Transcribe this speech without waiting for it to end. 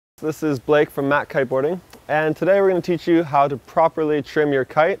This is Blake from Kiteboarding, and today we're going to teach you how to properly trim your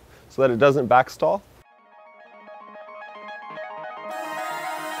kite so that it doesn't backstall.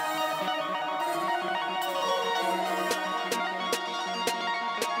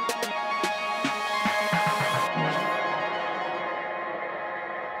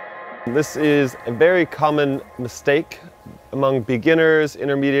 This is a very common mistake among beginners,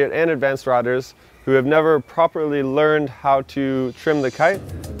 intermediate, and advanced riders who have never properly learned how to trim the kite.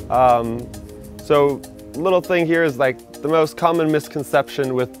 So little thing here is like the most common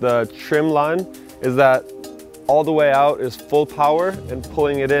misconception with the trim line is that all the way out is full power and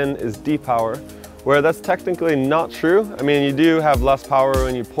pulling it in is D-power, where that's technically not true. I mean, you do have less power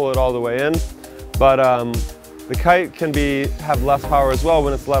when you pull it all the way in, but the kite can have less power as well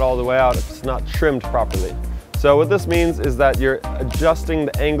when it's let all the way out if it's not trimmed properly. So what this means is that you're adjusting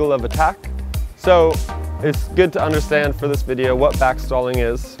the angle of attack. So it's good to understand for this video what backstalling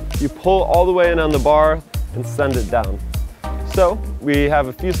is. You pull all the way in on the bar and send it down. So we have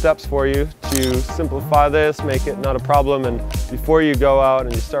a few steps for you to simplify this, make it not a problem, and before you go out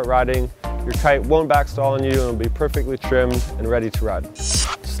and you start riding, your kite won't backstall on you and it'll be perfectly trimmed and ready to ride.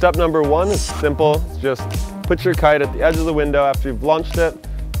 Step number one is simple. It's just put your kite at the edge of the window after you've launched it,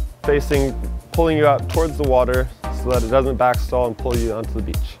 pulling you out towards the water so that it doesn't backstall and pull you onto the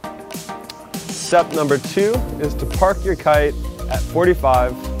beach. Step number two is to park your kite at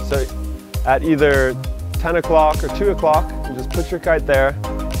 45. So at either 10 o'clock or 2 o'clock, you just put your kite there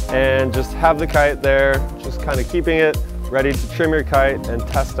and just have the kite there, just kind of keeping it ready to trim your kite and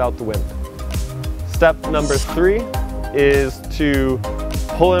test out the wind. Step number three is to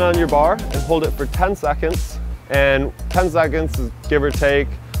pull in on your bar and hold it for 10 seconds. And 10 seconds is give or take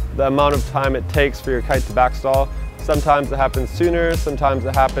the amount of time it takes for your kite to backstall. Sometimes it happens sooner, sometimes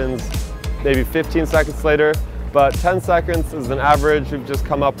it happens maybe 15 seconds later, but 10 seconds is an average we've just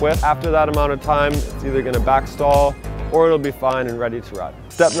come up with. After that amount of time, it's either going to backstall or it'll be fine and ready to ride.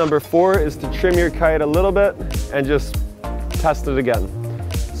 Step number four is to trim your kite a little bit and just test it again.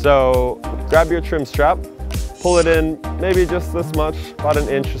 So grab your trim strap, pull it in maybe just this much, about an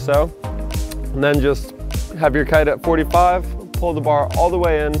inch or so, and then just have your kite at 45, pull the bar all the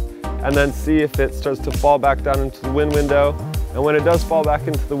way in, and then see if it starts to fall back down into the wind window. And when it does fall back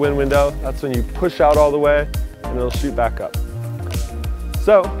into the wind window, that's when you push out all the way and it'll shoot back up.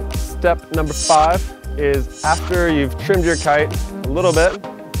 So step number five is after you've trimmed your kite a little bit,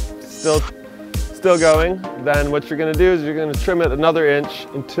 still going, then what you're gonna do is you're gonna trim it another inch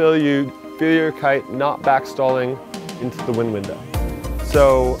until you feel your kite not backstalling into the wind window.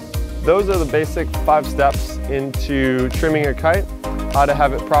 So those are the basic 5 steps into trimming your kite, how to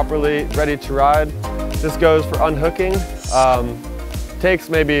have it properly ready to ride. This goes for unhooking. Takes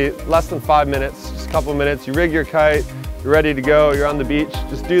maybe less than 5 minutes, just a couple minutes. You rig your kite, you're ready to go, you're on the beach.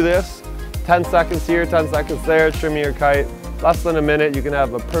 Just do this, 10 seconds here, 10 seconds there, trimming your kite. Less than a minute, you can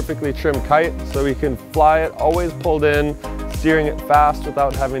have a perfectly trimmed kite, so you can fly it, always pulled in, steering it fast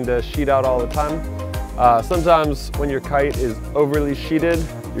without having to sheet out all the time. Sometimes when your kite is overly sheeted,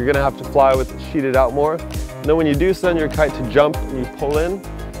 you're gonna have to fly with it sheeted out more. And then when you do send your kite to jump and you pull in,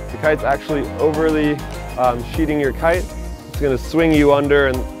 the kite's actually overly sheeting your kite. It's gonna swing you under,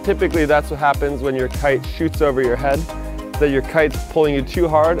 and typically that's what happens when your kite shoots over your head, that your kite's pulling you too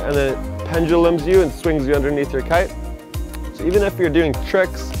hard and then it pendulums you and swings you underneath your kite. So even if you're doing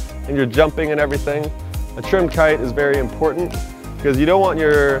tricks and you're jumping and everything, a trimmed kite is very important because you don't want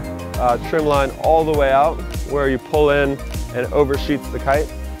your trim line all the way out where you pull in and it overshoots the kite.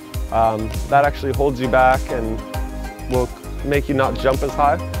 That actually holds you back and will make you not jump as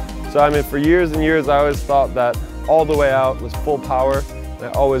high. So I mean, for years and years, I always thought that all the way out was full power, and I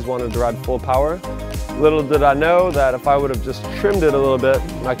always wanted to ride full power. Little did I know that if I would have just trimmed it a little bit,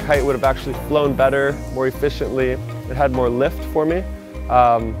 my kite would have actually flown better, more efficiently. It had more lift for me.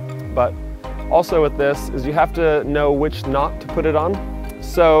 But also with this is you have to know which knot to put it on.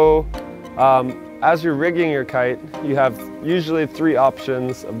 So as you're rigging your kite, you have usually 3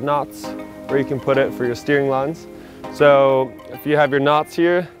 options of knots where you can put it for your steering lines. So if you have your knots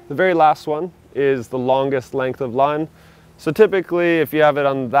here, the very last one is the longest length of line. So typically if you have it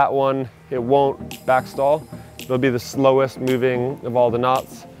on that one, it won't backstall. It'll be the slowest moving of all the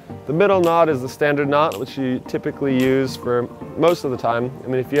knots. The middle knot is the standard knot, which you typically use for most of the time. I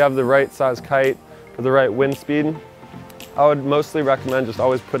mean, if you have the right size kite for the right wind speed, I would mostly recommend just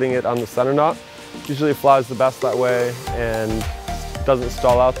always putting it on the center knot. Usually flies the best that way and doesn't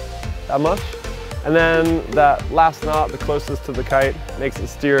stall out that much. And then that last knot, the closest to the kite, makes it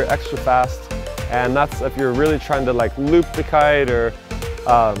steer extra fast. And that's if you're really trying to like loop the kite or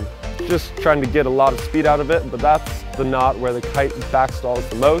just trying to get a lot of speed out of it. But that's the knot where the kite backstalls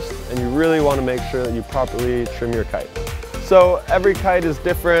the most, and you really want to make sure that you properly trim your kite. So every kite is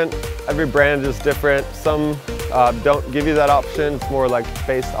different, every brand is different. Some don't give you that option. It's more like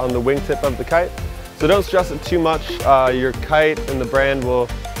based on the wingtip of the kite. So don't stress it too much. Your kite and the brand will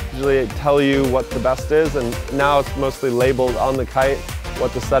usually tell you what the best is, and now it's mostly labeled on the kite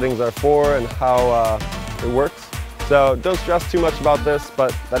what the settings are for and how it works. So don't stress too much about this,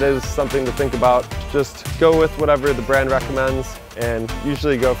 but that is something to think about. Just go with whatever the brand recommends and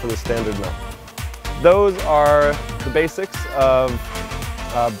usually go for the standard knot. Those are the basics of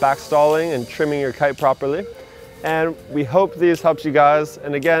backstalling and trimming your kite properly. And we hope these helped you guys.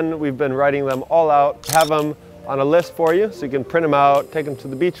 And again, we've been writing them all out. Have them on a list for you so you can print them out, take them to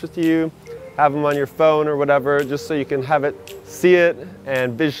the beach with you, have them on your phone or whatever, just so you can have it, see it,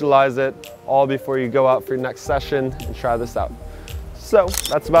 and visualize it all before you go out for your next session and try this out. So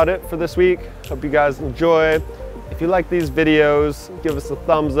that's about it for this week. Hope you guys enjoy. If you like these videos, give us a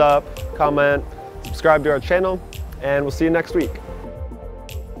thumbs up, comment, subscribe to our channel, and we'll see you next week.